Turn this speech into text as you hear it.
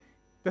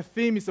The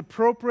theme is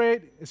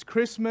appropriate. It's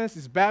Christmas,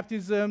 it's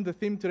baptism. The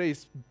theme today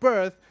is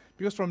birth,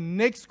 because from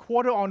next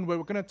quarter onward,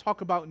 we're going to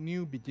talk about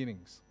new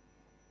beginnings.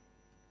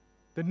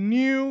 The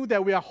new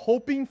that we are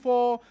hoping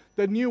for,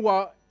 the new we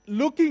are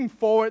looking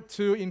forward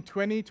to in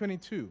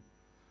 2022.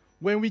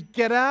 When we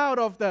get out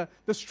of the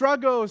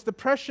struggles, the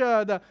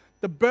pressure,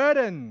 the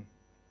burden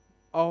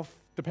of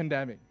the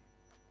pandemic.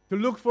 To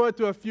look forward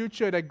to a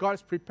future that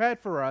God's prepared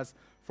for us,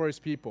 for His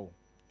people.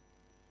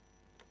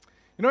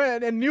 You know,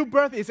 a new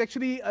birth is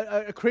actually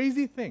a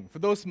crazy thing. For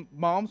those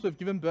moms who have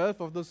given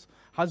birth, of those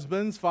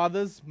husbands,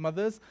 fathers,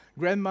 mothers,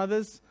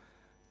 grandmothers,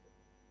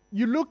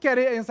 you look at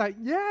it and it's like,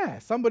 yeah,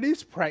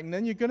 somebody's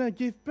pregnant, you're going to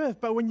give birth.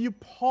 But when you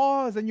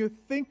pause and you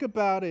think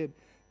about it,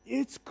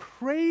 it's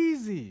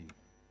crazy.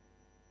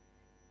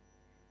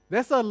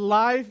 There's a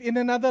life in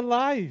another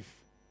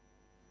life.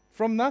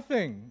 From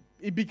nothing,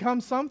 it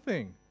becomes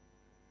something.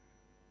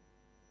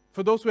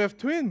 For those who have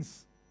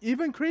twins,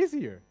 even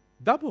crazier,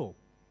 double.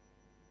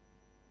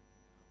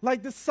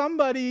 Like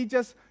somebody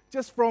just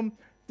from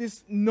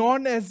this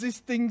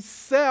non-existing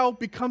cell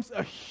becomes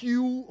a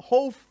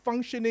whole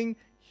functioning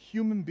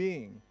human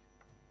being.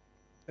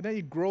 And then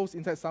it grows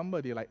inside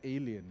somebody like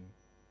alien.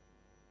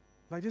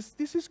 Like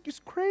this is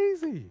just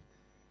crazy.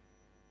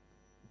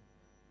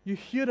 You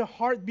hear the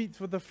heartbeat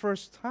for the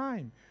first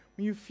time.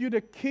 When you feel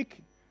the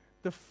kick,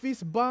 the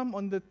fist bump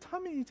on the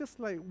tummy, it's just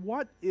like,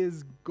 what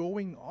is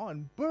going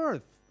on?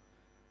 Birth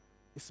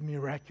is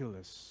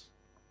miraculous.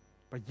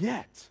 But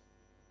yet,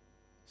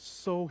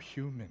 so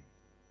human.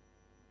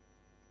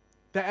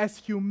 That as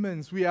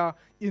humans, we are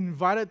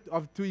invited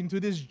into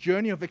this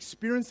journey of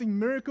experiencing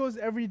miracles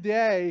every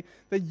day,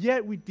 that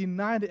yet we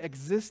deny the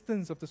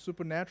existence of the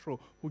supernatural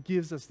who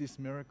gives us this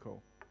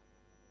miracle.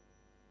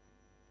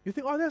 You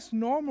think, oh, that's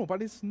normal,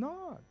 but it's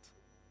not.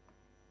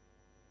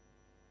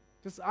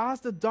 Just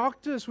ask the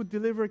doctors who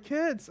deliver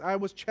kids. I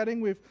was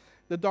chatting with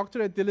the doctor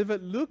that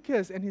delivered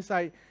Lucas, and he's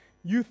like,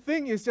 you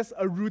think it's just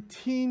a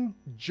routine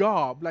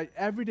job, like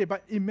every day,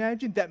 but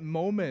imagine that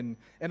moment.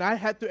 And I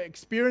had to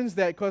experience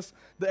that because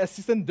the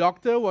assistant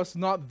doctor was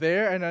not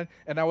there,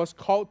 and I was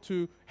called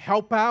to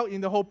help out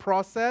in the whole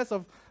process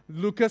of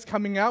Lucas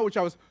coming out, which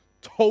I was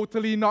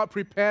totally not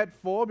prepared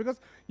for, because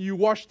you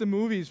watch the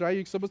movies, right?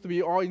 You're supposed to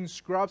be all in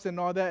scrubs and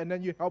all that, and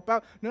then you help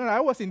out. No, I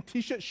was in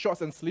t-shirt,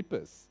 shorts, and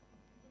slippers.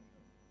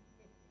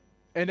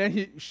 And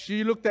then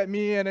she looked at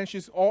me, and then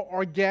she's all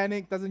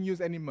organic, doesn't use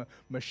any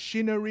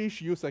machinery.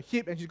 She used a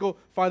hip, and she go,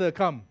 Father,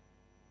 come.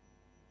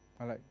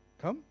 I'm like,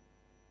 come?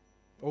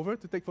 Over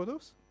to take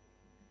photos?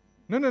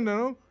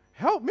 No.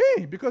 Help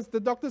me, because the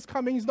doctor's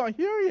coming, he's not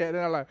here yet.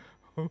 And I'm like,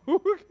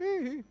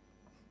 okay.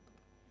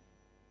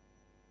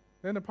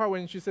 Then the part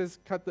when she says,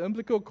 cut the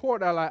umbilical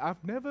cord, I'm like,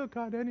 I've never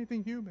cut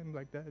anything human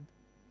like that.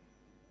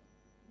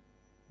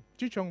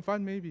 Chi Chong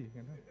Fan, maybe.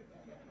 You know?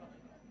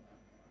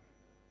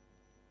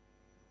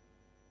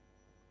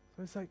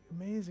 So it's like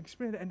amazing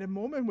experience. And the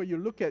moment where you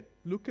look at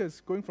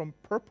Lucas going from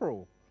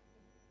purple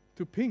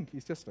to pink,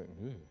 it's just like,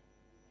 ugh.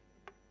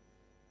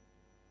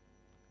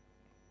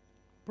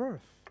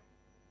 Birth.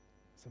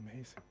 It's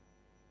amazing.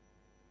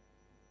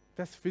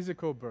 That's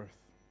physical birth.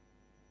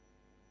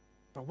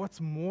 But what's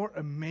more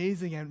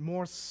amazing and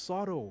more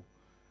subtle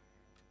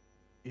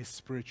is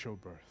spiritual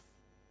birth.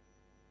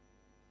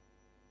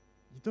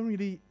 You don't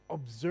really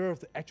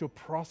observe the actual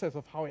process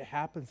of how it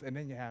happens, and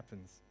then it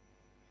happens.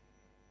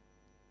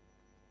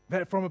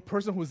 That from a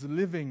person who's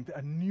living,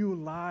 a new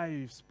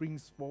life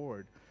springs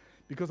forward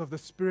because of the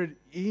Spirit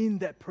in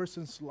that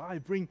person's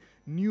life, bring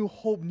new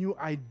hope, new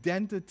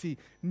identity,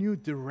 new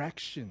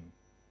direction.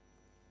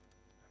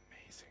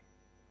 Amazing.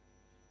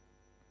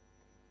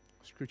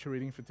 Scripture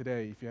reading for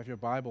today, if you have your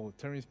Bible,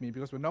 turn with me,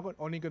 because we're not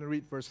only going to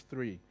read verse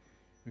 3,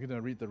 we're going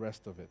to read the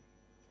rest of it.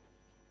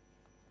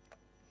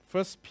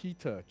 1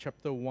 Peter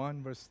chapter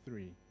 1, verse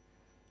 3.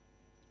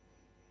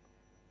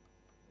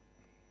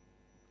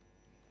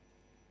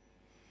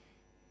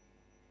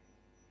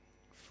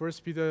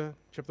 First Peter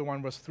chapter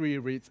 1, verse 3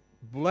 reads,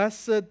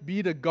 Blessed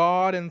be the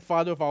God and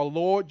Father of our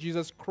Lord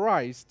Jesus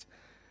Christ.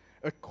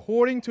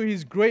 According to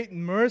His great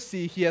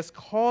mercy, He has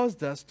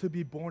caused us to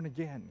be born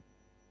again.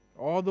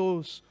 All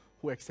those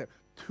who accept,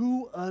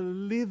 to a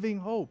living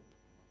hope.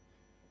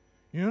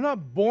 You're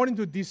not born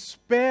into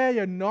despair.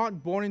 You're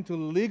not born into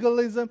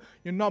legalism.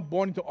 You're not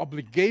born into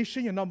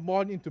obligation. You're not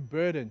born into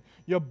burden.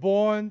 You're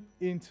born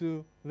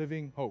into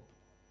living hope.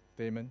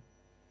 Amen.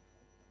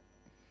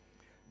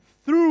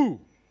 Through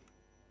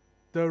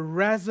the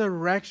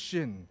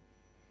resurrection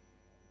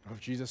of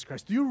Jesus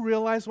Christ. Do you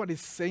realize what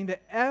it's saying?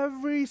 That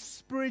every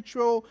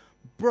spiritual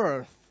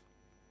birth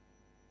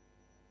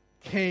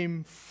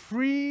came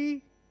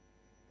free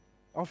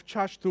of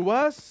charge to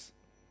us,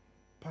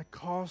 but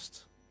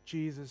cost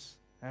Jesus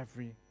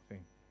everything.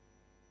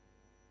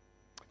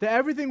 That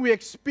everything we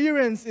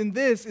experience in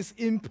this is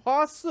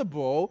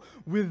impossible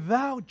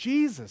without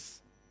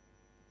Jesus.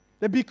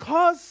 That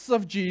because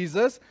of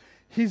Jesus,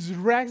 His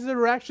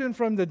resurrection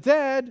from the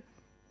dead,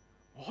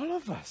 all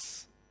of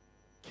us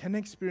can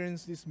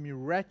experience this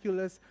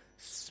miraculous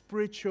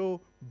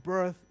spiritual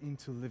birth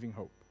into living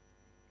hope.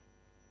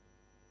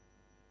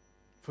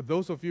 For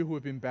those of you who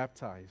have been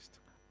baptized,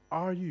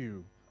 are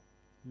you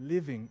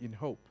living in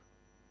hope?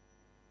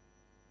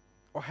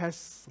 Or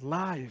has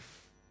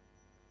life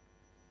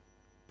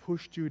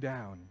pushed you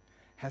down?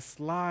 Has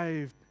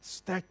life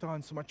stacked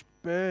on so much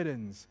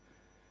burdens,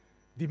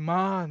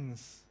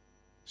 demands,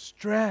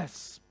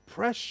 stress,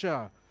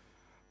 pressure,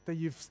 that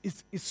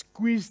it's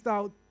squeezed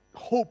out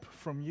hope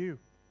from you?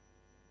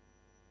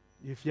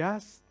 If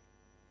yes,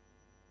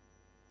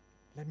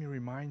 let me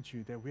remind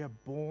you that we are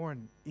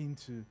born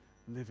into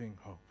living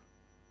hope.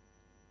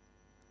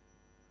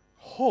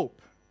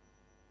 Hope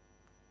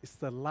is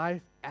the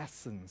life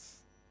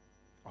essence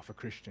of a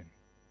Christian.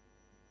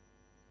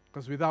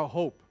 Because without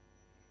hope,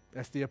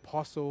 as the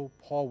Apostle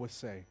Paul would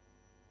say,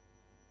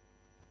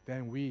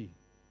 then we,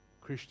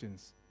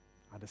 Christians,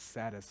 are the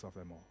saddest of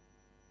them all.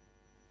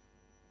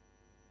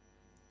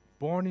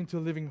 Born into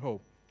living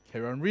hope.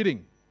 Carry on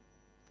reading.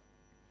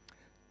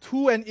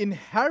 To an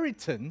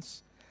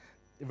inheritance,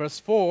 verse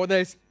 4, that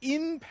is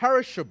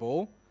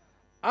imperishable,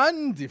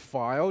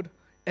 undefiled,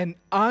 and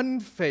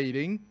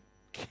unfading,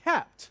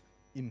 kept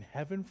in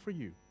heaven for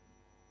you.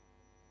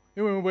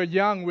 You know, when we're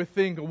young, we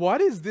think,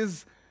 what is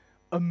this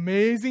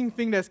amazing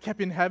thing that's kept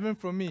in heaven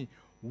for me?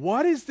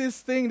 What is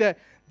this thing that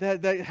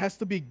has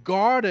to be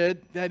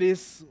guarded?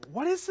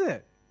 What is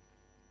it?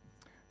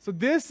 So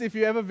this, if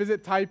you ever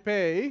visit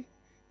Taipei,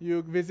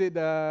 you visit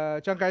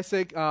the Chiang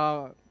Kai-shek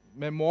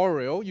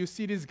Memorial, you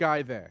see this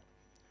guy there.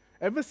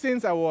 Ever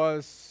since I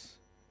was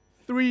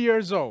 3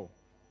 years old,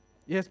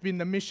 it has been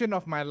the mission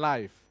of my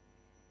life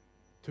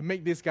to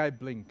make this guy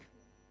blink.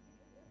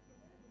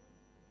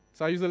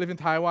 So I used to live in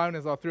Taiwan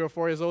as I was 3 or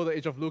 4 years old, the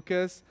age of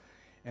Lucas,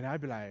 and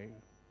I'd be like,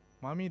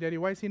 Mommy, Daddy,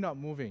 why is he not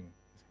moving?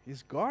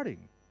 He's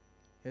guarding.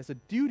 He has a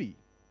duty.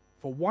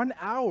 For 1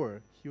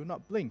 hour, he will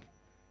not blink.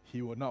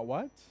 He will not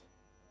what?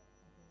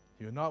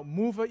 He will not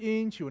move an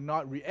inch. He will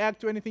not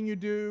react to anything you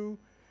do.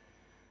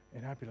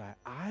 And I'd be like,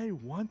 I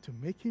want to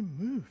make him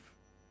move.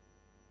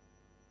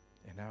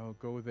 And I'll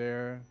go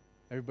there.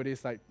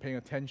 Everybody's like paying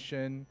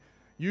attention.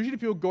 Usually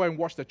people go and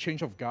watch the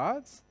change of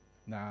guards.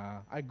 Nah,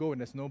 I go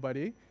and there's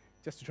nobody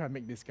just to try and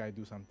make this guy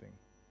do something.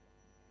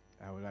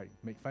 I will like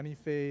make funny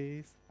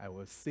face. I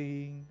will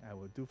sing. I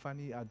will do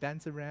funny. I'll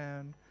dance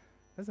around.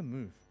 Doesn't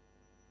move.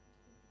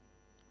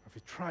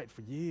 I've tried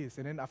for years.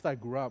 And then after I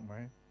grew up,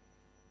 right,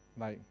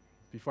 like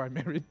before I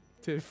married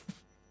Tiff,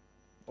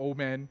 old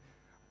man,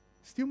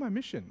 still my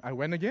mission. I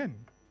went again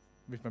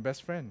with my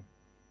best friend,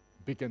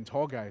 big and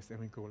tall guys, and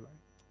we go like,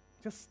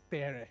 just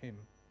stare at him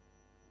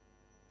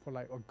for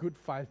like a good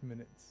 5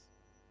 minutes.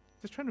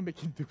 Just trying to make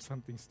him do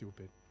something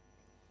stupid.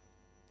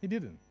 He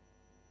didn't.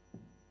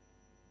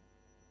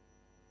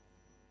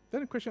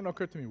 Then a question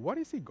occurred to me, what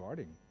is he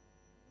guarding?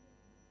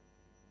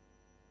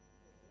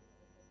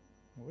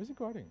 What is he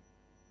guarding?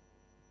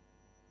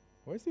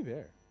 Why is he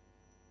there?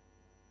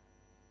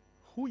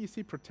 Who is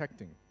he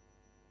protecting?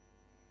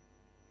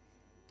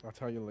 I'll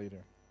tell you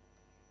later.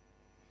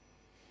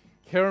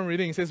 Karen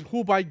reading says,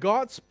 who by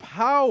God's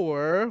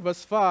power,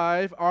 verse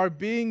 5, are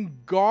being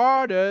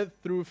guarded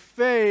through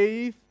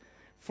faith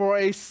for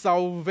a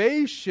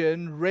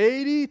salvation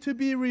ready to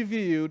be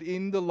revealed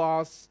in the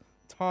last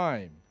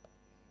time.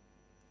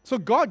 So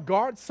God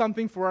guards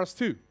something for us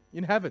too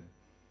in heaven.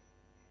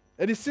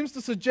 And it seems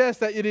to suggest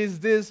that it is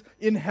this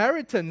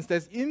inheritance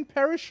that's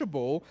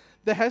imperishable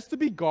that has to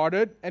be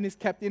guarded and is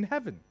kept in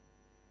heaven.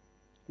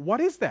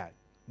 What is that?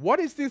 What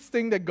is this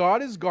thing that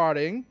God is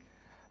guarding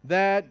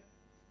that,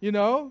 you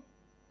know,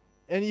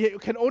 and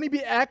it can only be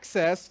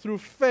accessed through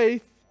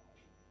faith?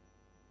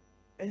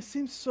 And it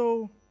seems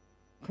so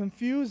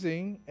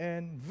confusing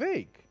and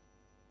vague.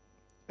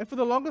 And for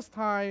the longest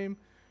time,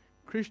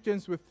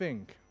 Christians would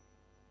think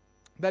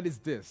that is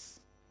this.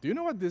 Do you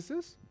know what this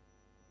is?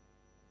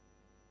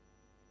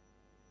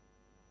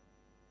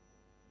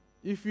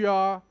 If you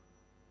are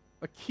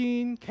a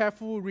keen,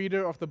 careful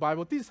reader of the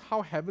Bible, this is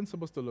how heaven's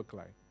supposed to look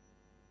like.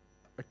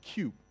 A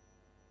cube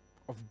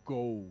of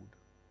gold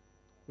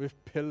with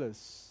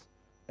pillars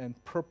and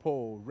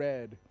purple,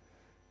 red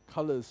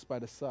colors by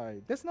the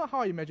side. That's not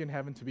how I imagine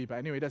heaven to be, but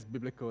anyway, that's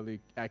biblically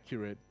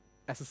accurate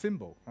as a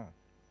symbol.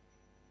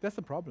 That's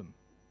the problem.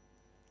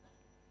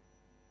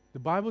 The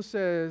Bible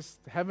says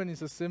heaven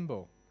is a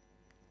symbol.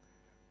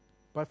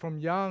 But from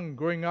young,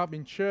 growing up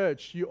in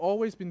church, you've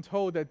always been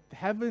told that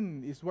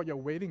heaven is what you're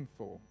waiting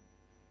for.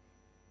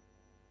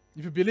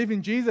 If you believe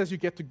in Jesus, you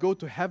get to go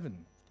to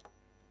heaven.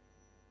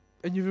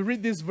 And if you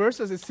read these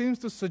verses, it seems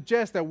to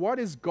suggest that what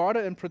is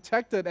guarded and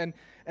protected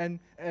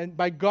and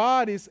by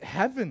God is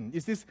heaven,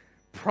 is this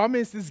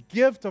promise, this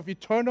gift of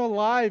eternal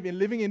life in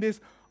living in this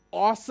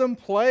awesome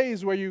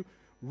place where you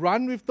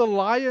run with the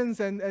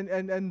lions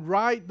and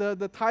ride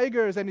the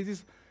tigers, and it's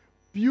this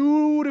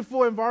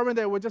beautiful environment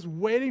that we're just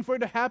waiting for it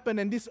to happen,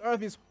 and this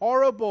earth is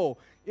horrible,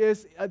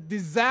 is a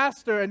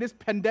disaster, and this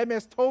pandemic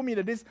has told me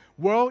that this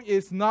world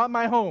is not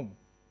my home.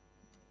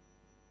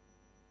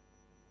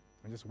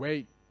 And just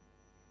wait.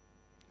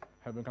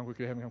 Heaven come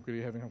quickly, heaven come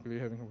quickly, heaven come quickly,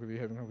 heaven come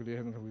quickly, heaven come quickly,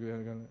 heaven come quickly,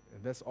 heaven come quickly.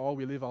 And that's all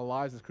we live our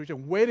lives as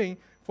Christians, waiting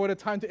for the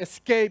time to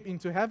escape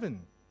into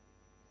heaven.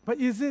 But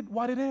is it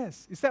what it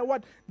is? Is that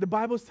what the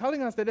Bible is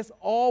telling us, that that's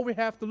all we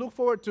have to look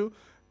forward to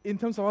in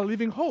terms of our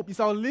living hope? Is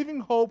our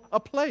living hope a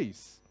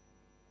place?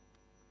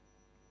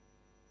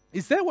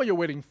 Is that what you're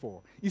waiting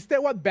for? Is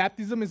that what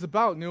baptism is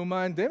about,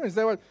 Nilma and Damon? Is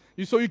that what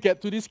so you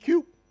get to this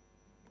cube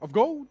of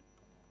gold?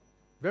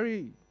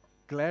 Very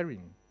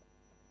glaring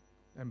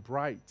and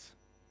bright,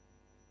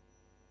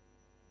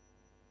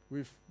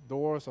 with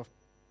doors of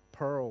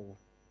pearl.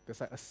 There's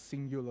like a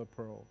singular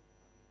pearl.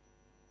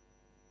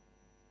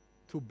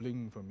 Too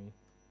bling for me.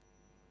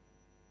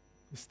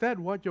 Is that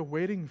what you're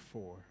waiting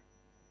for?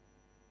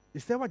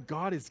 Is that what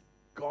God is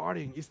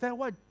guarding? Is that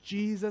what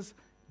Jesus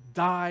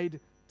died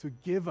to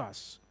give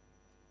us?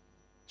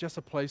 Just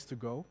a place to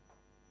go?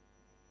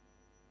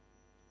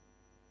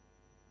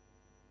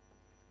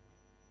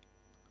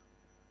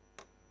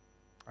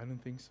 I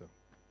don't think so.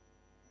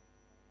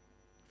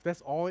 If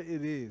that's all it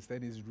is,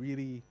 then it's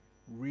really,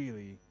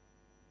 really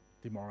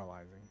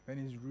demoralizing. Then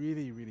it's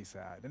really, really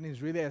sad. Then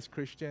it's really, as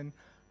Christian,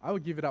 I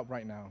would give it up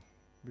right now,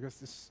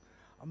 because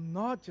I'm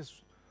not just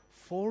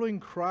following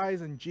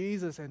Christ and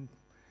Jesus and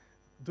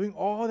doing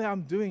all that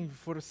I'm doing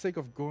for the sake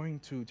of going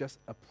to just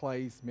a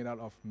place made out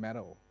of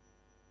metal.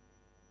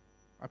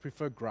 I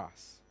prefer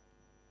grass,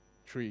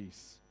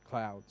 trees,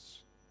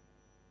 clouds,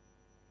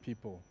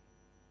 people.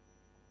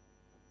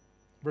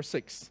 Verse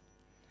 6.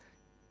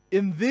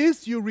 In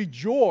this you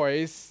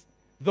rejoice,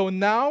 though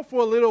now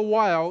for a little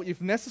while,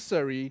 if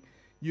necessary,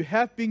 you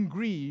have been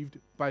grieved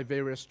by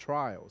various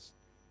trials.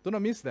 Do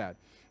not miss that.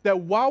 That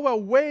while we're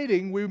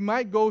waiting, we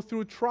might go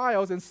through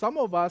trials, and some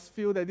of us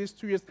feel that these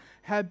 2 years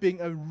have been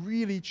a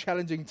really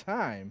challenging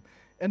time.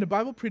 And the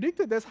Bible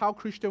predicted that's how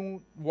Christian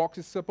walk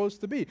is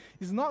supposed to be.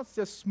 It's not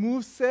just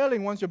smooth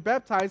sailing. Once you're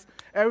baptized,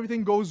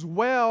 everything goes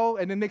well,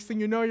 and the next thing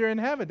you know, you're in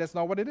heaven. That's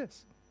not what it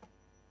is.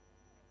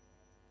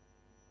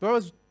 But I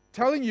was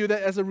telling you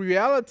that as a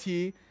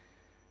reality,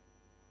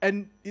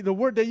 and the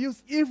word they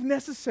use, if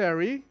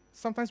necessary,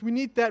 sometimes we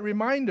need that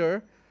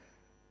reminder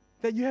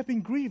that you have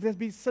been grieved. There's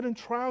been certain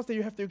trials that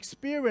you have to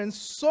experience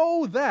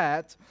so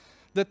that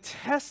the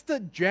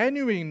tested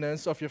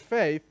genuineness of your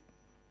faith,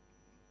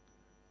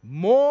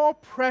 more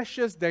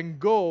precious than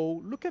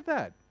gold, look at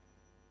that.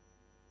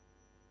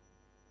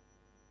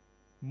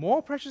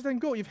 More precious than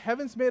gold. If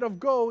heaven's made of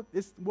gold,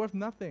 it's worth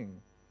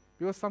nothing.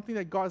 Because something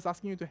that God is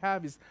asking you to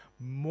have is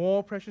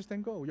more precious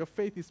than gold. Your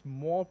faith is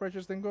more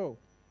precious than gold.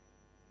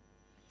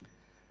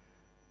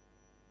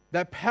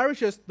 That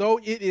perishes,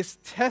 though it is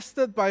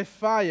tested by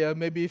fire,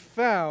 may be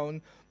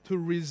found to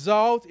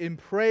result in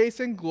praise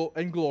and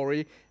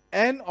glory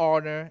and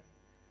honor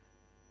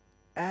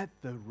at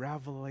the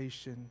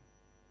revelation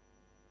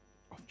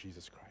of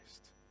Jesus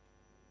Christ.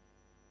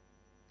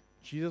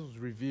 Jesus was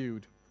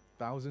revealed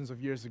thousands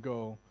of years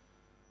ago,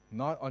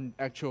 not on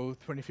actual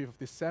 25th of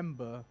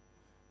December,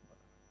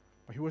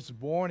 but he was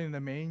born in a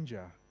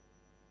manger.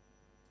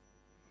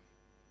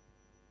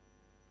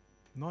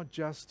 Not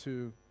just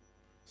to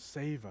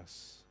save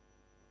us,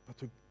 but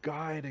to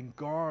guide and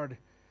guard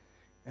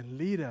and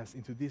lead us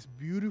into this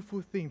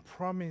beautiful thing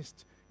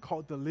promised,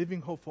 called the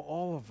living hope for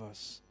all of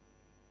us.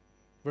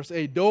 Verse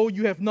 8, though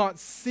you have not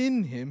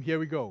seen him, here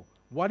we go.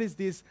 What is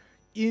this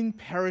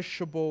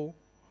imperishable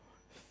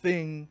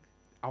thing,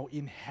 our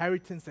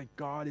inheritance that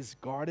God is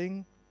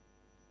guarding?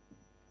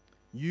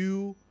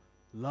 You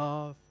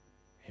love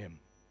him.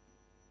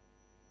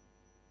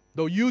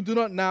 Though you do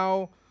not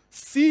now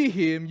see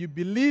him, you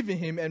believe in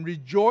him and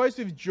rejoice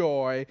with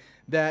joy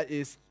that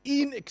is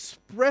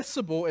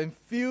inexpressible and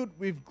filled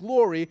with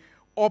glory,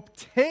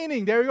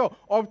 obtaining, there you go,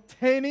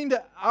 obtaining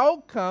the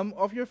outcome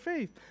of your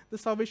faith, the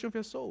salvation of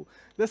your soul.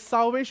 The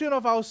salvation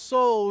of our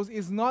souls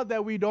is not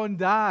that we don't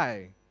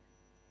die.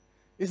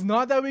 It's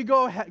not that we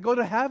go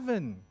to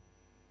heaven.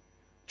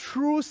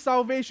 True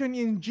salvation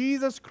in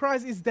Jesus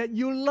Christ is that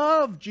you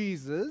love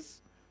Jesus.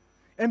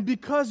 And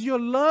because you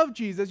love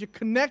Jesus, you're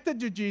connected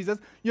to Jesus,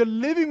 you're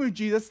living with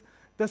Jesus,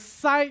 the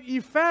side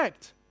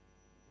effect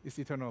is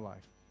eternal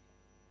life.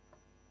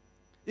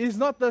 It is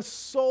not the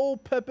sole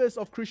purpose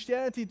of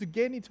Christianity to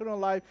gain eternal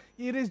life.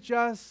 It is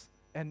just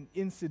an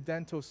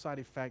incidental side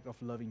effect of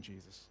loving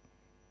Jesus.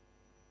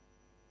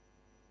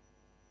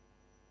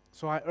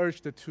 So I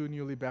urge the two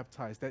newly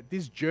baptized that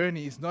this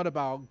journey is not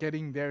about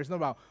getting there. It's not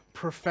about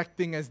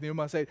perfecting, as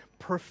Nilma said,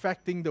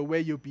 perfecting the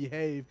way you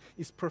behave.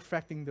 It's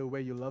perfecting the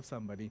way you love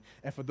somebody.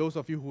 And for those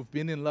of you who've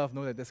been in love,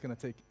 know that that's going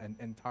to take an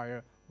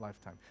entire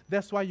lifetime.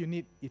 That's why you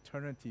need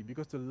eternity,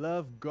 because to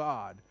love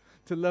God,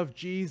 to love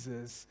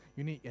Jesus,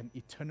 you need an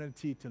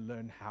eternity to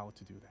learn how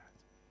to do that.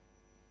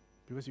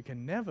 Because you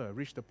can never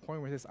reach the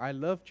point where it says, I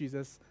love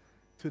Jesus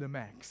to the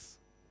max.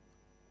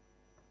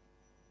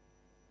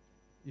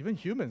 Even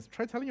humans,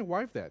 try telling your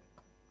wife that.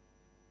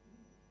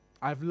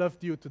 I've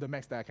loved you to the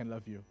max that I can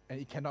love you, and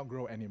it cannot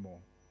grow anymore.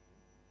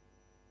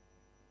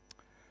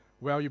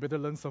 Well, you better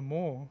learn some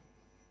more,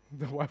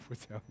 the wife will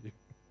tell you.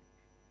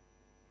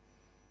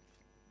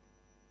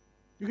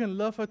 You can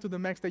love her to the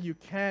max that you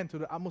can, to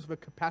the utmost of your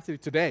capacity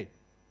today.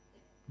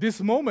 This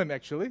moment,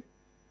 actually.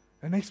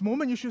 The next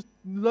moment, you should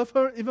love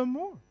her even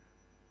more.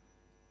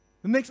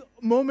 The next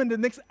moment, the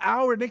next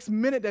hour, the next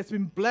minute that's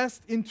been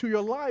blessed into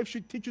your life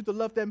should teach you to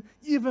love them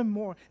even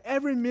more.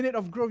 Every minute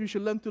of growth, you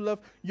should learn to love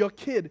your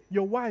kid,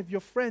 your wife, your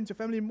friends, your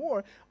family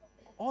more.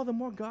 All the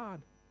more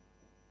God.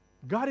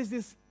 God is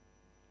this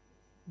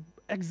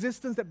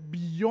existence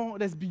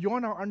that's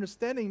beyond our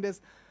understanding.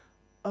 That's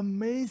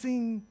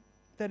amazing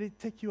that it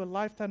takes you a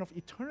lifetime of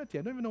eternity.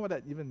 I don't even know what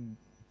that even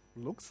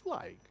looks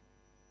like.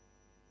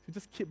 You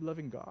just keep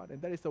loving God,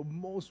 and that is the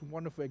most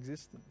wonderful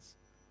existence.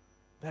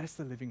 That is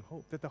the living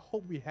hope. That the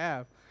hope we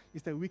have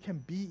is that we can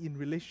be in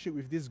relationship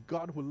with this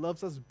God who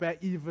loves us back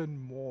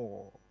even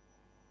more.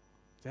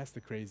 That's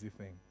the crazy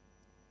thing.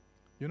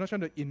 You're not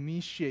trying to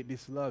initiate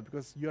this love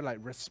because you're like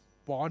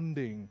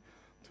responding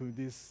to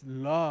this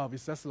love.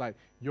 It's just like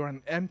you're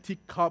an empty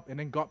cup and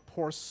then God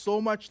pours so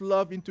much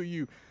love into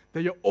you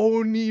that your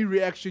only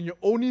reaction, your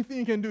only thing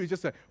you can do is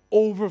just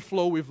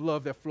overflow with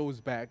love that flows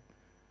back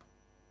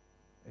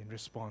and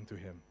respond to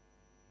Him.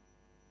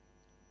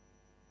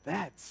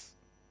 That's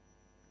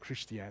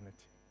Christianity.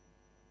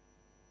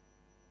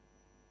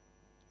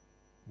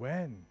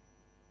 When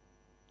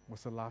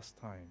was the last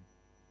time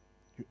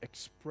you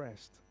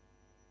expressed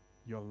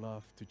your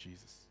love to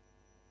Jesus?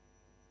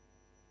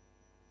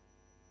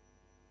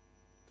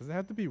 Doesn't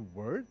have to be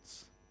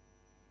words.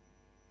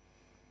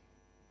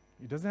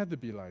 It doesn't have to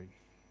be like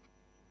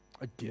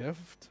a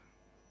gift.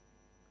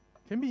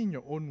 It can be in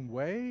your own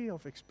way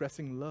of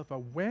expressing love. But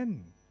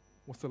when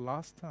was the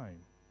last time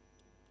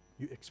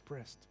you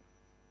expressed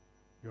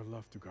your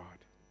love to God?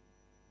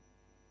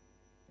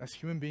 As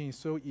human beings,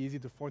 it's so easy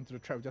to fall into the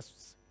trap of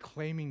just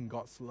claiming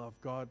God's love.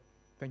 God,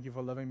 thank you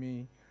for loving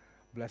me.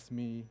 Bless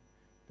me.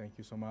 Thank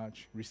you so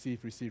much.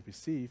 Receive, receive,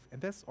 receive.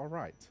 And that's all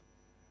right.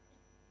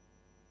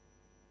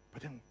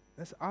 But then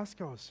let's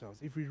ask ourselves,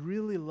 if we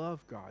really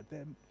love God,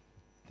 then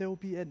there will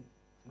be a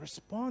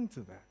response to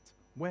that.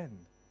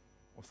 When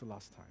was the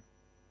last time?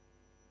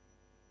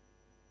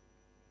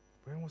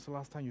 When was the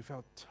last time you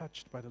felt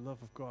touched by the love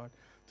of God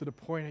to the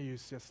point that you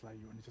just like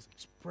you want to just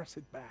express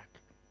it back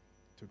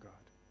to God?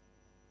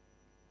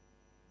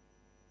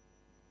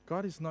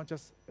 God is not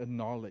just a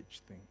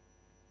knowledge thing.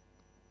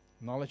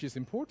 Knowledge is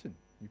important.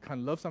 You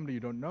can't love somebody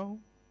you don't know.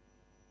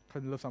 You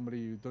can't love somebody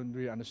you don't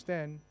really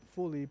understand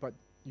fully, but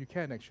you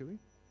can actually.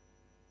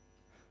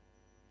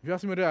 If you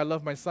ask me whether I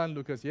love my son,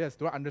 Lucas, yes.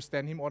 Do I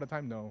understand him all the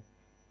time? No.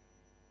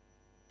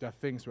 There are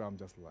things where I'm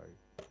just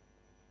like,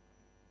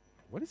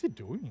 what is he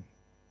doing?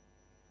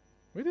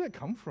 Where did that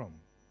come from?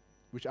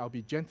 Which I'll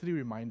be gently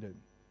reminded.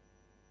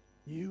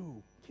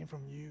 You came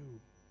from you,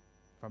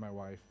 by my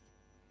wife.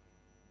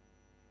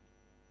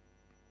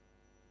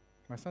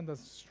 My son does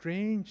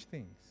strange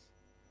things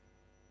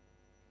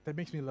that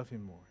makes me love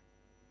him more.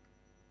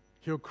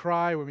 He'll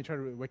cry when we try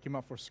to wake him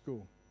up for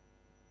school.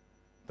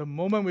 The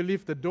moment we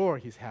leave the door,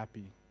 he's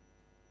happy.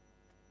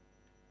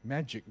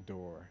 Magic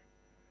door.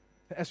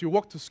 As we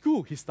walk to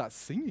school, he starts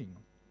singing.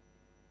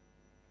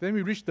 Then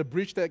we reach the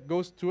bridge that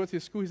goes towards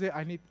his school. He says,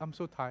 I'm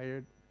so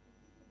tired.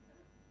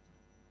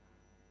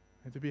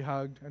 I need to be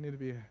hugged. I need to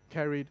be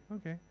carried.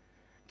 Okay.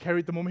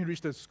 Carried the moment he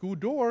reached the school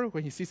door,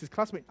 when he sees his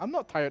classmate. I'm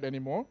not tired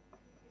anymore.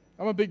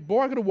 I'm a big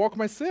boy. I got to walk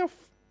myself.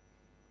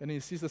 And he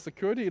sees the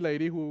security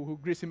lady who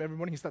greets him every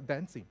morning. He starts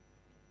dancing.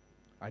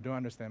 I don't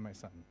understand my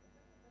son.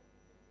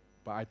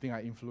 But I think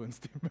I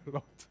influenced him a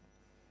lot.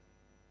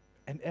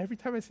 And every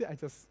time I see it, I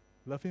just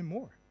love him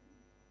more.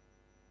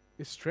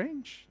 It's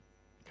strange.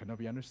 It cannot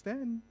be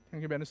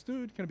cannot be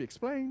understood, cannot be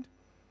explained.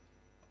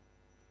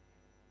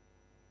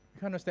 We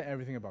can't understand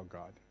everything about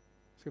God.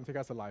 It's going to take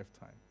us a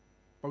lifetime.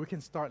 But we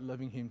can start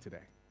loving Him today.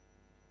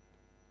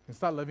 We can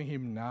start loving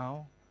Him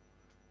now.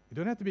 You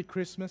don't have to be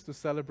Christmas to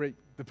celebrate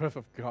the birth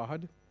of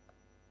God. It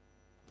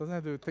doesn't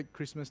have to take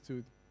Christmas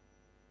to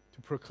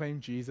proclaim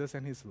Jesus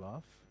and His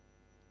love.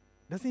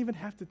 It doesn't even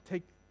have to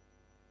take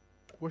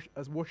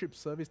a worship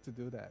service to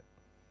do that.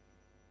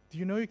 Do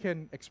you know you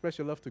can express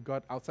your love to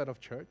God outside of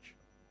church?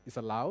 It's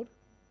allowed.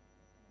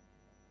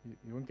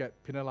 You won't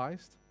get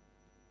penalized.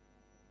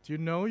 Do you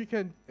know you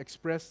can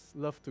express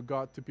love to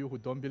God to people who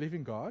don't believe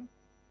in God?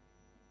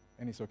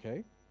 And it's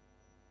okay.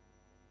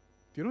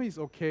 Do you know it's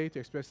okay to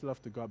express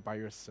love to God by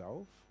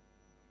yourself?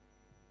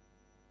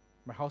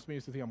 My housemate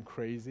used to think I'm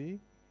crazy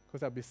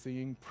because I'd be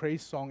singing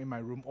praise song in my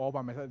room all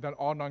by myself. They're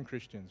all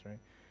non-Christians, right?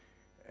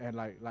 And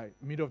like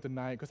middle of the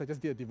night, because I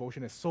just did a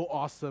devotion that's so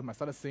awesome, I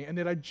started singing, and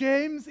they're like,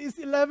 James, it's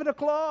 11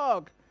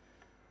 o'clock.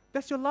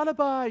 That's your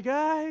lullaby,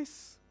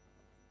 guys.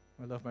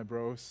 I love my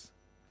bros.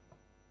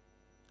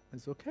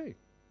 It's okay.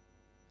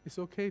 It's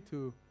okay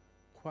to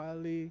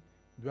quietly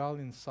dwell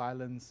in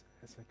silence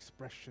as an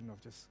expression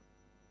of just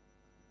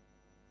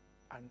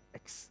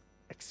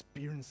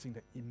experiencing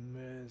that,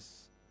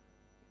 immerse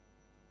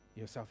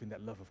yourself in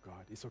that love of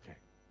God. It's okay.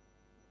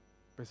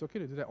 But it's okay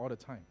to do that all the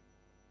time.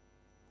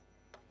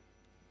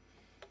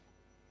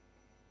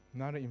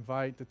 Now to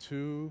invite the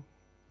two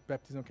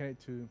baptism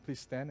candidates to please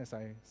stand as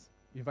I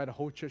invite the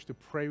whole church to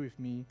pray with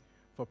me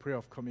for prayer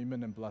of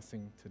commitment and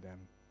blessing to them.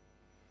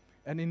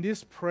 And in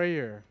this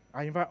prayer,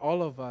 I invite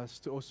all of us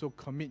to also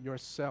commit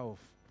yourself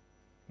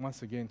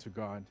once again to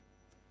God.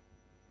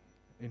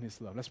 in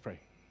His love. Let's pray.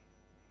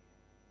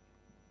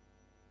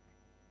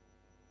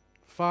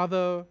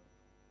 Father,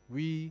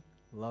 we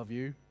love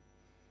You,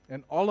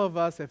 and all of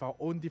us have our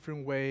own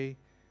different way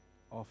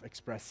of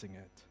expressing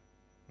it.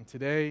 And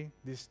today,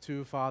 these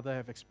two, Father,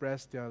 have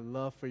expressed their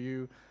love for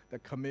You, their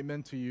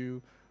commitment to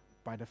You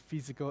by the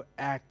physical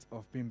act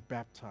of being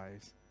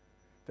baptized.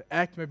 The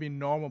act may be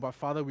normal, but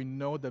Father, we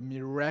know the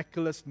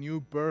miraculous new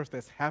birth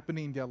that's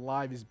happening in their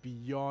life is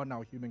beyond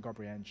our human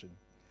comprehension.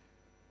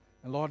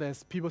 And Lord,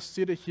 as people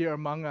seated here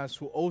among us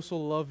who also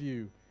love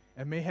You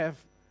and may have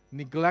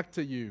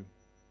neglected You,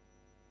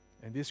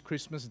 and this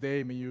Christmas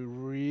day, may You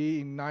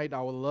reignite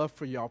our love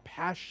for You, our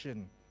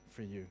passion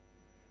for You.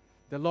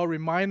 The Lord,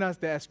 remind us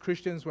that as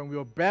Christians, when we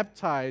we're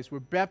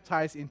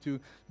baptized into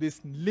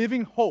this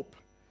living hope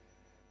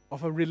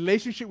of a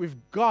relationship with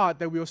God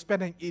that we will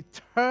spend an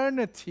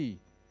eternity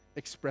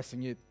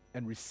expressing it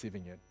and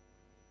receiving it.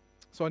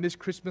 So on this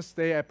Christmas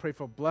day, I pray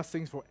for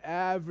blessings for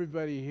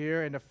everybody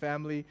here and the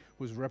family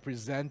who's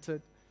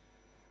represented,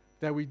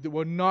 that we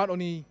will not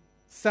only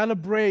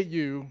celebrate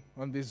You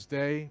on this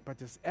day, but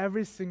just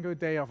every single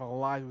day of our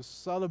lives will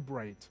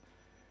celebrate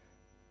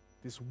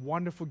this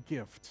wonderful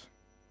gift.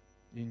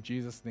 In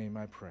Jesus' name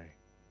I pray.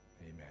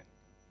 Amen.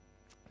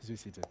 Please be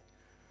seated.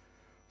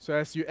 So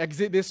as you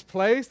exit this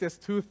place, there's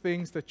two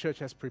things the church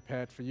has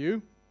prepared for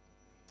you.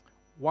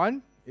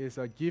 One is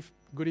a gift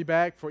goodie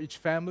bag for each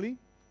family.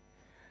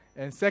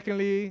 And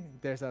secondly,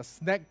 there's a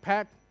snack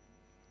pack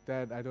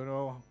that, I don't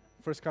know,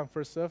 first come,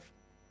 first serve.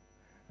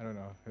 I don't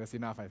know. That's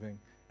enough, I think.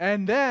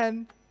 And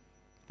then,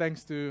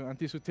 thanks to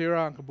Auntie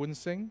Sutera, Uncle Boon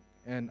Sing,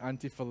 and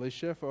Auntie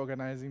Felicia for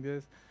organizing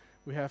this,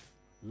 we have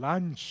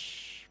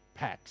lunch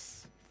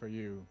packs for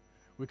you.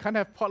 We can't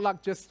have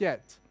potluck just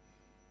yet,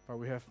 but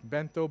we have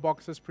bento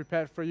boxes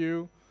prepared for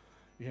you.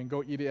 You can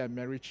go eat it at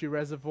Marichi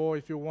Reservoir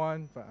if you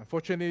want, but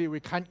unfortunately, we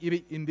can't eat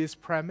it in this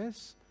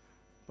premise.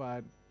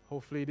 But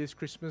hopefully this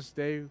Christmas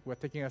day, we're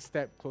taking a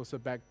step closer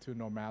back to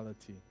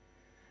normality.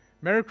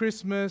 Merry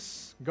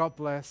Christmas. God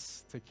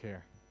bless. Take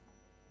care.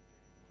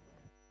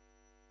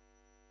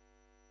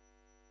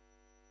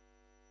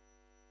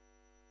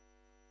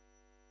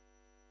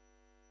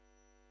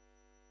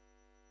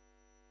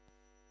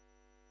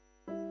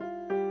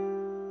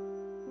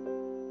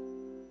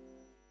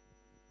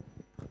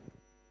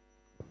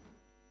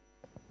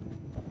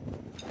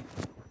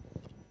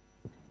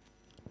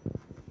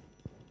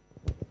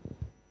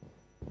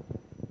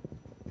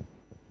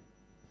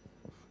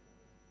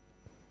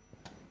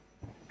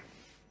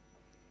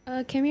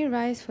 Can we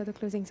rise for the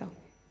closing song?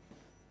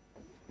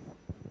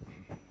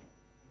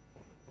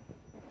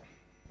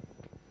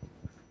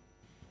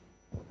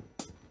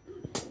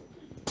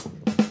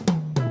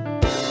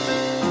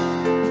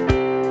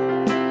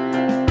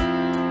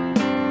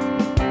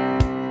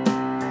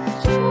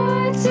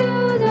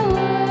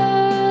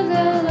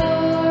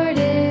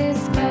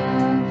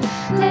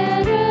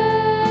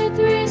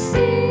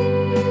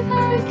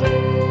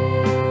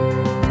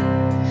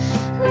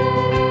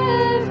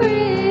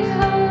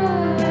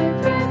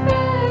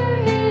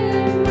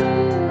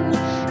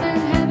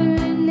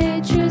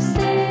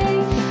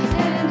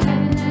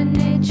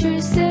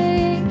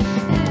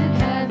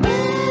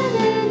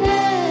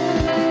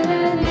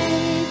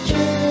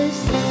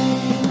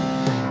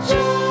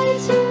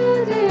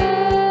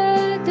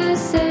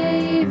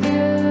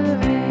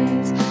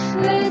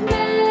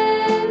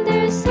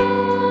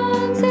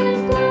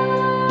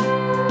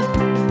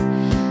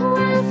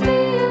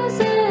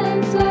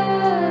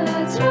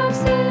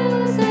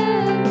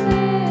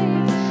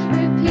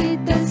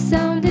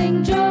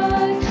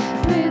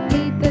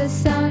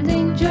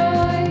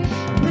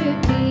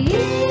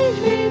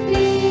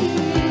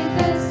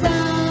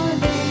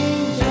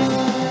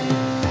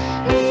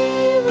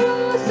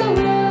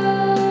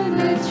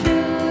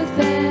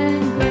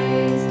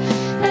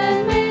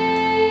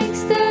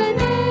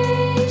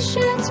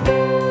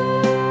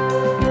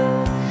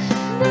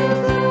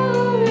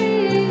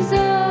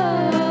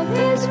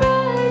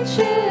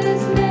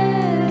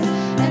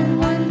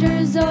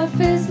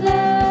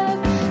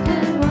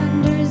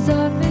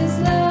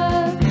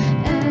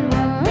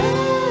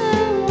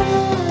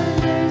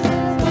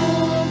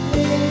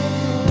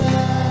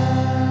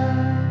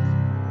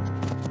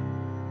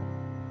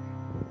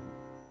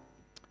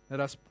 Let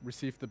us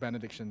receive the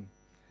benediction.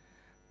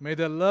 May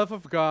the love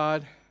of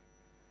God,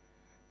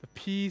 the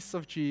peace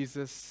of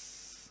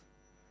Jesus,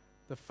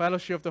 the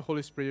fellowship of the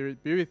Holy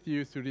Spirit be with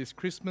you through this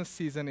Christmas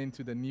season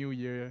into the new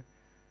year.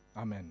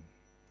 Amen.